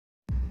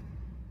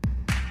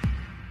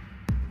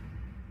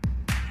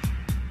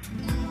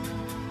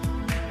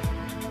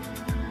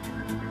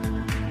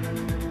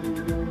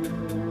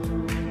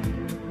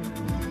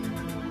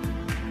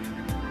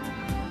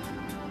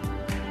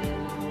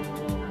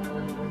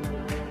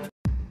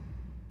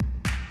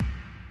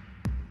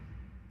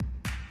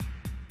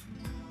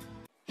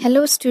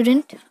Hello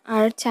student,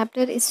 our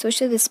chapter is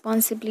social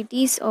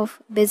responsibilities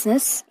of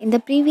business. In the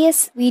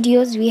previous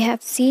videos we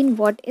have seen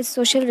what is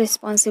social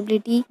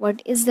responsibility,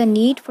 what is the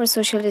need for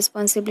social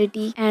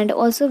responsibility, and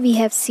also we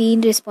have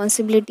seen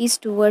responsibilities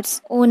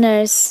towards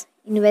owners,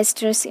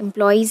 investors,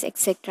 employees,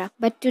 etc.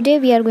 But today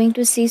we are going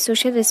to see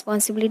social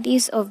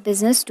responsibilities of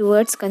business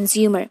towards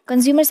consumer.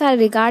 Consumers are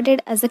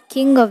regarded as the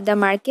king of the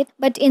market,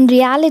 but in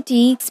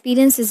reality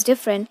experience is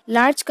different.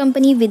 Large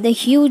company with a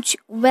huge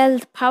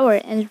wealth, power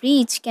and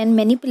reach can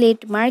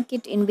manipulate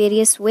market in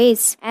various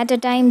ways. At a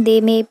time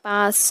they may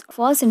pass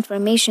false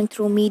information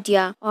through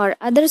media or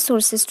other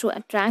sources to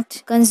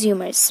attract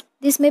consumers.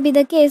 This may be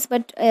the case,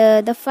 but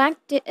the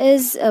fact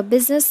is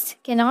business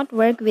cannot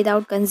work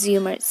without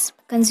consumers.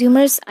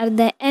 Consumers are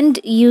the end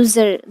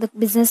user. The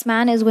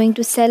businessman is going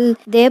to sell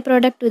their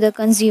product to the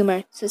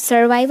consumer. So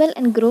survival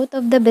and growth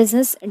of the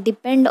business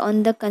depend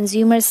on the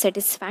consumer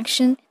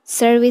satisfaction,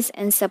 service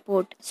and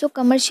support. So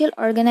commercial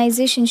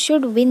organization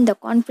should win the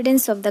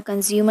confidence of the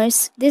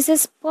consumers. This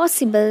is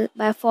possible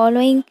by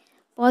following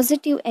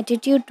positive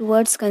attitude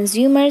towards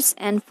consumers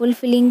and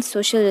fulfilling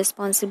social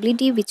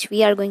responsibility, which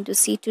we are going to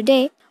see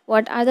today.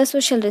 What are the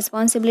social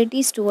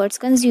responsibilities towards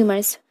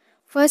consumers?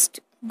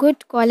 First,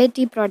 good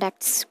quality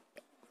products.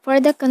 For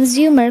the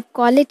consumer,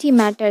 quality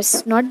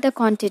matters, not the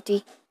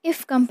quantity.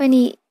 If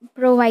company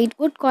provide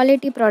good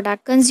quality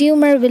product,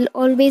 consumer will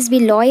always be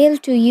loyal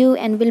to you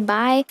and will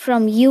buy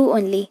from you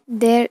only.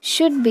 There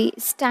should be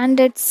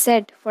standards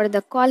set for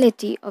the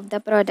quality of the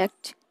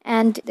product,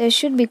 and there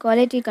should be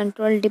quality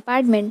control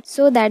department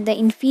so that the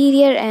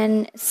inferior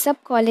and sub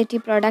quality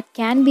product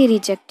can be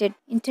rejected.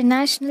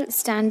 International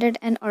Standard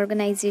and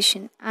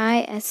Organization,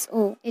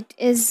 ISO, it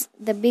is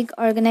the big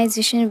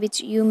organization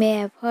which you may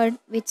have heard,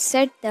 which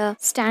set the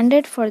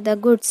standard for the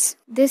goods.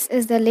 This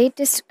is the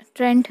latest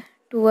trend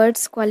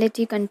towards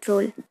quality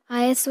control.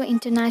 ISO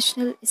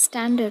international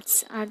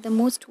standards are the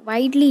most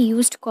widely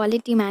used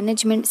quality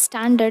management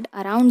standard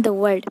around the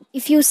world.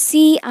 If you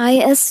see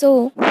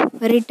ISO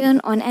written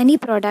on any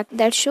product,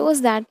 that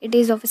shows that it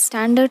is of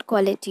standard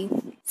quality.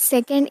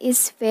 Second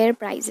is fair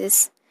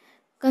prices.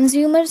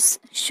 Consumers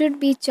should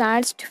be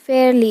charged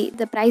fairly.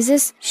 The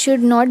prices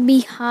should not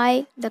be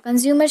high. The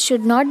consumer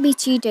should not be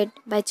cheated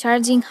by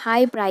charging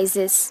high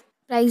prices.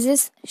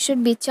 Prices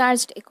should be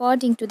charged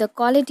according to the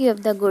quality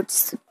of the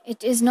goods.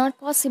 It is not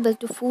possible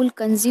to fool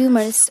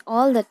consumers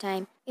all the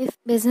time. If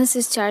business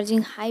is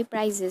charging high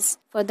prices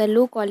for the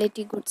low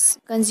quality goods,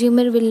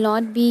 consumer will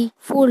not be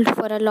fooled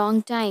for a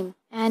long time.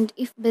 And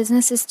if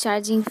business is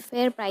charging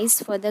fair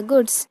price for the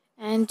goods,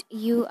 and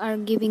you are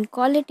giving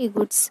quality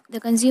goods, the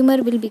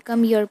consumer will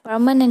become your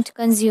permanent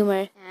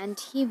consumer and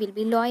he will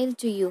be loyal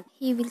to you.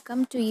 He will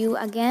come to you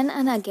again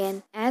and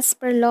again. As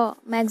per law,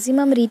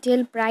 maximum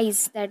retail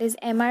price, that is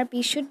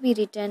MRP, should be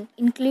written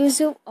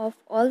inclusive of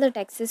all the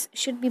taxes,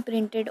 should be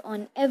printed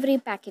on every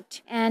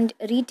packet, and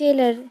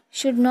retailer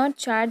should not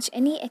charge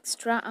any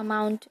extra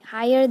amount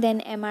higher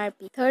than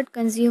MRP. Third,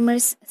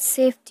 consumers'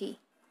 safety.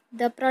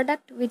 The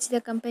product which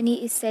the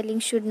company is selling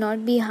should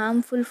not be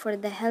harmful for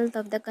the health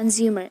of the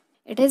consumer.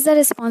 It is the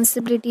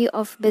responsibility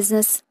of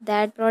business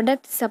that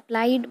product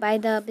supplied by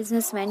the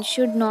businessman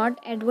should not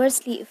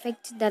adversely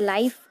affect the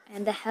life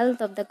and the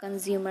health of the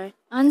consumer.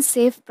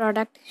 Unsafe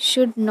product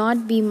should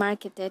not be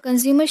marketed.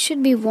 Consumers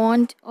should be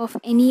warned of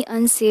any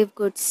unsafe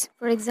goods.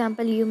 For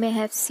example, you may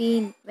have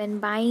seen when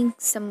buying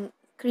some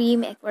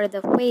cream for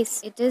the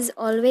face, it is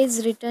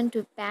always written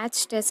to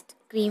patch test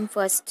cream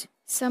first.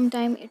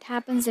 Sometimes it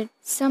happens that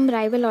some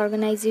rival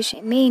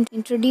organization may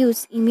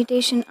introduce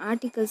imitation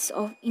articles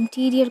of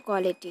inferior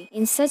quality.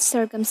 In such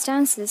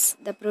circumstances,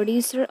 the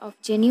producer of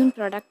genuine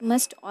product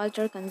must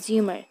alter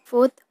consumer.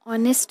 Fourth,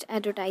 honest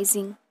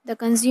advertising. The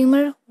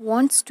consumer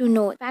wants to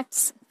know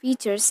facts,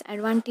 features,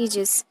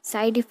 advantages,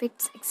 side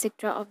effects,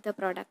 etc. of the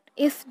product.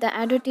 If the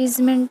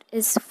advertisement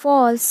is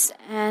false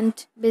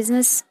and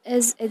business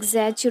is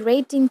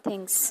exaggerating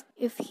things,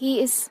 if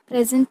he is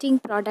presenting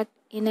product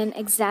in an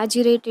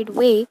exaggerated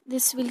way,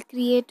 this will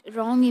create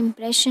wrong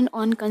impression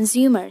on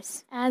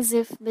consumers, as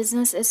if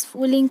business is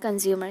fooling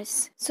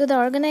consumers. So the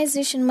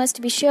organization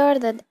must be sure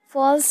that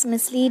false,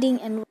 misleading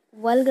and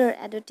vulgar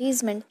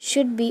advertisement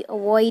should be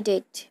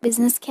avoided.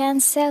 Business can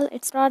sell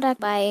its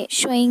product by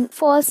showing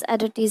false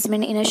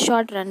advertisement in a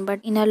short run, but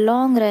in a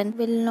long run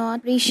will not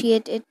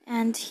appreciate it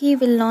and he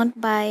will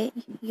not buy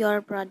your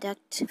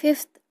product.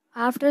 Fifth,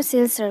 after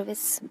sales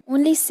service.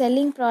 Only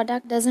selling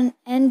product doesn't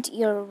end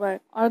your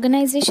work.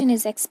 Organization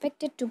is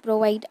expected to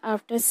provide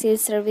after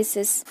sales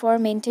services for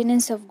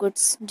maintenance of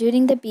goods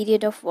during the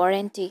period of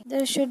warranty.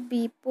 There should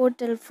be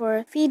portal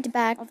for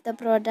feedback of the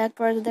product,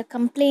 for the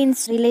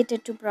complaints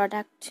related to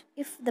product.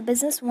 if the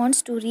business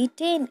wants to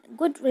retain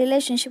good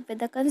relationship with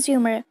the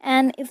consumer,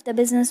 and if the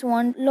business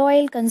want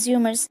loyal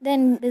consumers,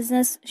 then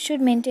business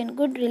should maintain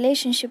good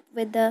relationship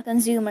with the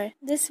consumer.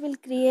 This will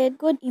create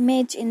good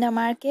image in the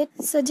market.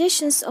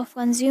 Suggestions of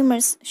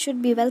consumers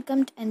should be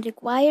welcomed and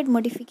required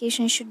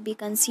modifications should be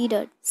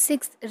considered.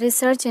 Sixth,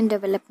 research and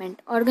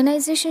development.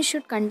 Organizations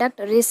should conduct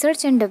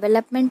research and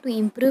development to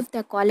improve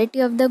the quality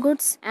of the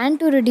goods and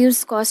to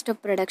reduce cost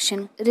of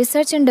production.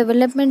 Research and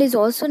development is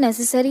also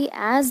necessary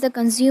as the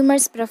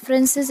consumers'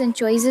 preferences and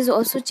choices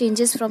also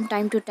changes from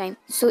time to time.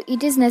 So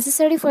it is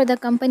necessary for the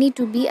company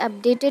to be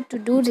updated to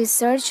do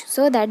research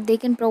so that they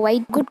can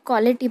provide good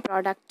quality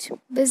product.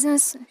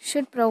 Business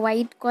should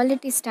provide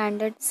quality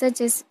standards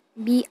such as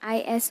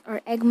BIS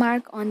or egg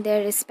mark on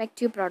their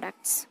respective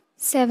products.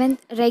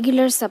 Seventh,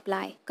 regular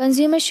supply.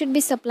 Consumers should be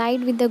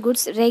supplied with the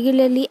goods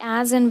regularly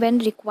as and when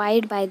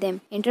required by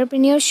them.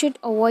 Entrepreneurs should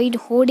avoid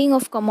hoarding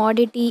of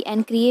commodity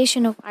and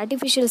creation of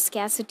artificial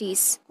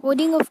scarcities.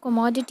 Hoarding of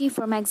commodity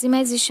for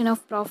maximization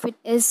of profit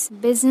is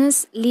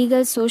business,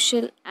 legal,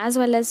 social as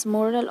well as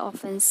moral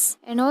offense.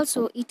 And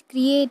also it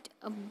creates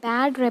a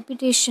bad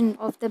reputation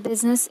of the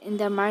business in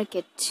the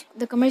market.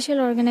 The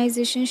commercial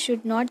organization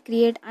should not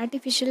create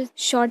artificial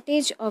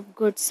shortage of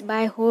goods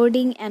by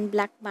hoarding and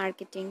black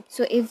marketing.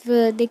 So if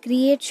they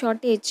create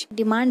shortage,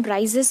 demand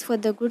rises for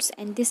the goods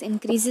and this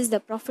increases the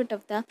profit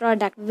of the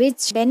product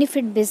which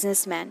benefit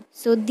businessman.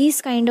 So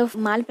these kind of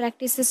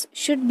malpractices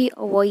should be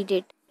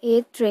avoided.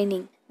 Eighth,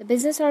 training. The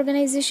business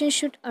organization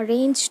should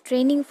arrange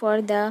training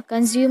for the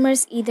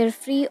consumers either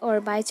free or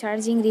by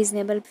charging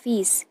reasonable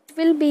fees. It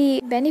will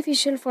be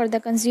beneficial for the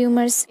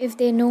consumers if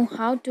they know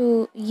how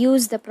to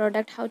use the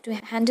product, how to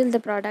handle the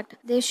product.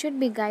 There should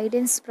be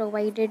guidance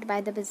provided by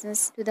the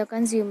business to the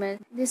consumer.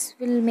 This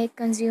will make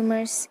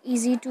consumers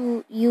easy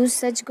to use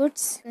such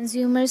goods.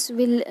 Consumers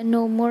will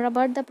know more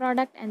about the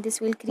product and this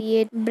will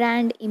create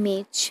brand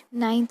image.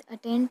 Ninth,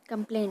 attend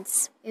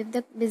complaints. If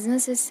the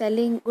business is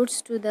selling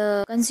goods to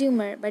the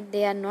consumer but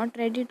they are not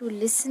ready to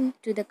listen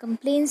to the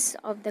complaints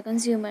of the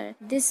consumer,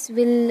 this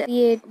will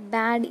create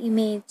bad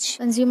image.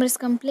 Consumers'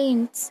 complaints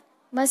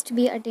must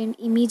be attended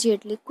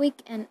immediately.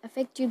 Quick and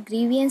effective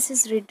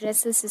grievances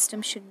redressal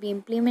system should be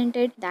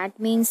implemented. That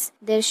means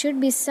there should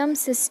be some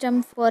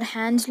system for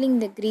handling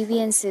the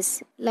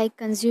grievances, like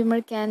consumer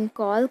can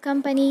call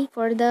company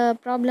for the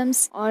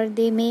problems or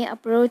they may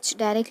approach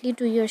directly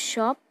to your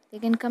shop. They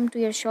can come to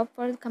your shop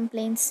for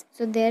complaints.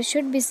 So there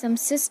should be some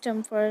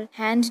system for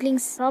handling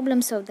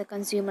problems of the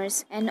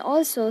consumers. And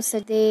also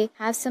so they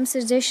have some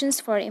suggestions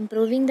for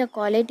improving the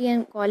quality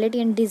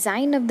and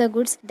design of the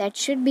goods that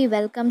should be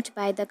welcomed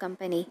by the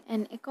company.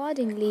 And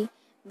accordingly,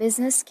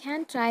 business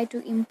can try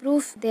to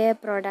improve their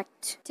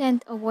product.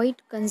 10th,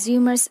 avoid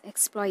consumers'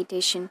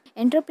 exploitation.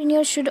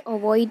 Entrepreneurs should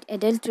avoid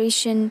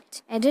adulteration.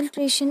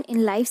 Adulteration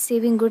in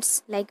life-saving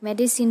goods like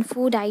medicine,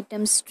 food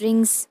items,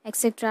 drinks,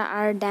 etc.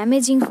 are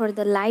damaging for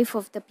the life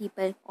of the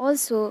people.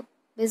 Also,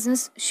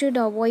 business should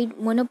avoid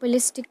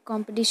monopolistic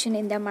competition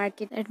in the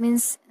market. That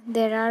means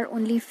there are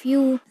only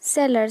few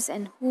sellers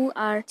and who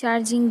are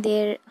charging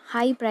their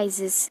high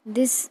prices.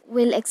 This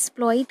will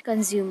exploit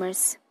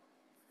consumers.